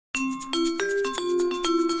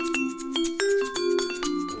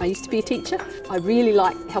I used to be a teacher. I really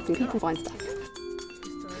like helping people find stuff.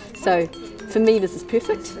 So for me this is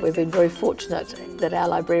perfect. We've been very fortunate that our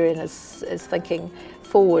librarian is thinking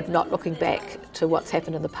forward, not looking back to what's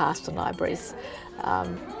happened in the past in libraries.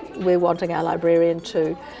 We're wanting our librarian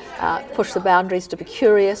to push the boundaries, to be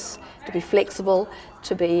curious, to be flexible,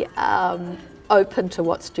 to be open to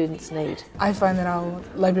what students need. I find that our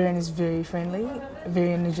librarian is very friendly,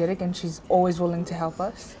 very energetic, and she's always willing to help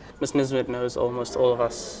us. Ms. Nisbet knows almost all of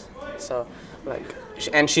us, so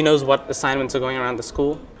and she knows what assignments are going around the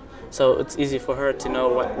school, so it's easy for her to know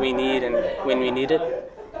what we need and when we need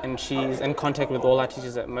it. And she's in contact with all our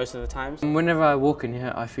teachers at most of the times. Whenever I walk in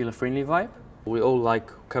here, I feel a friendly vibe. We all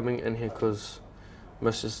like coming in here because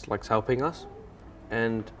Mrs. likes helping us,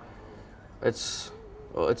 and it's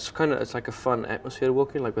like a fun atmosphere to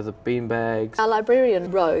walk in, like with the bean bags. Our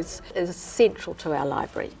librarian, Rose, is central to our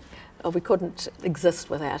library. We couldn't exist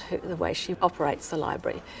without her, the way she operates the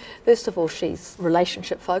library. First of all, she's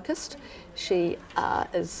relationship focused. She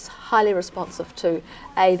is highly responsive to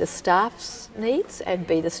A, the staff's needs, and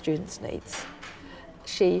B, the students' needs.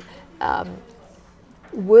 She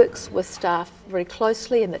works with staff very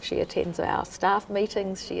closely in that she attends our staff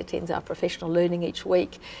meetings, she attends our professional learning each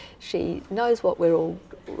week, she knows what we're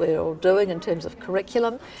all doing in terms of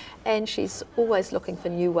curriculum, and she's always looking for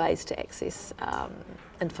new ways to access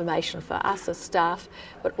information for us as staff,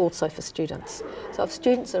 but also for students. So if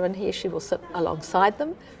students are in here, she will sit alongside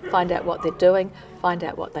them, find out what they're doing, find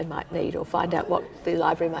out what they might need, or find out what the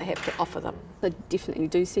library might have to offer them. I definitely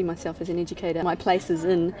do see myself as an educator. My place is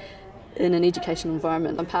in an educational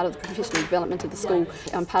environment. I'm part of the professional development of the school.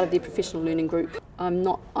 I'm part of their professional learning group. I'm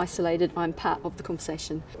not isolated, I'm part of the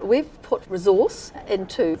conversation. We've put resource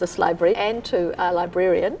into this library and to our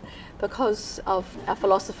librarian because of our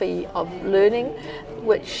philosophy of learning,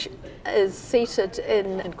 which is seated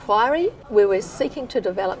in inquiry, where we're seeking to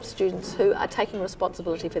develop students who are taking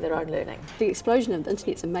responsibility for their own learning. The explosion of the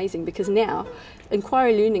internet's amazing because now,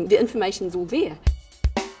 inquiry learning, the information's all there.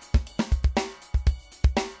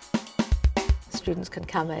 Students can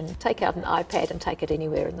come in, take out an iPad and take it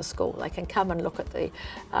anywhere in the school. They can come and look at the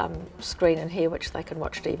screen in here, which they can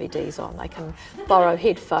watch DVDs on. They can borrow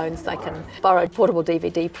headphones, they can borrow portable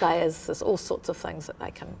DVD players. There's all sorts of things that they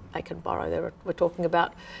can borrow. We're talking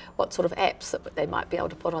about what sort of apps that they might be able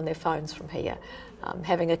to put on their phones from here.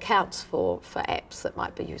 Having accounts for apps that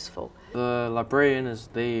might be useful. The librarian is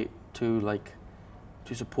there to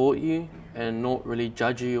support you and not really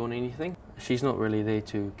judge you on anything. She's not really there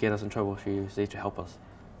to get us in trouble, she's there to help us.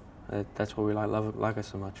 That's why we like her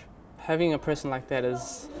so much. Having a person like that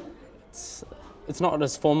it's not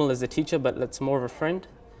as formal as a teacher, but it's more of a friend.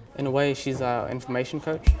 In a way, she's our information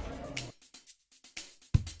coach.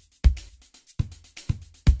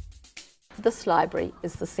 This library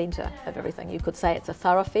is the centre of everything. You could say it's a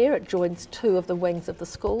thoroughfare. It joins two of the wings of the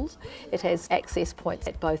schools. It has access points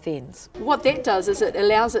at both ends. What that does is it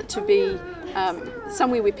allows it to be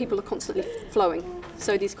somewhere where people are constantly flowing.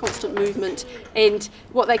 So there's constant movement, and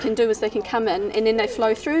what they can do is they can come in and then they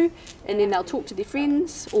flow through, and then they'll talk to their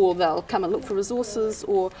friends, or they'll come and look for resources,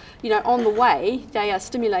 or on the way they are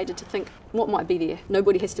stimulated to think what might be there.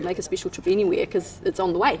 Nobody has to make a special trip anywhere because it's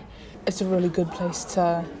on the way. It's a really good place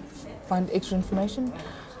to find extra information.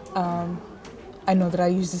 I know that I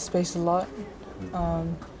use this space a lot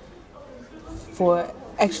for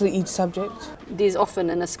actually each subject. There's often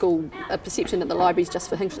in a school a perception that the library is just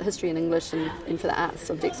for history and English and for the arts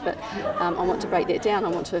subjects, but I want to break that down. I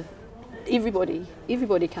want to,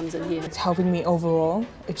 everybody comes in here. It's helping me overall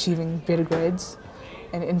achieving better grades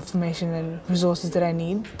and information and resources that I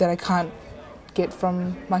need that I can't get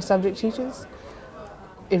from my subject teachers.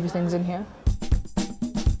 Everything's in here.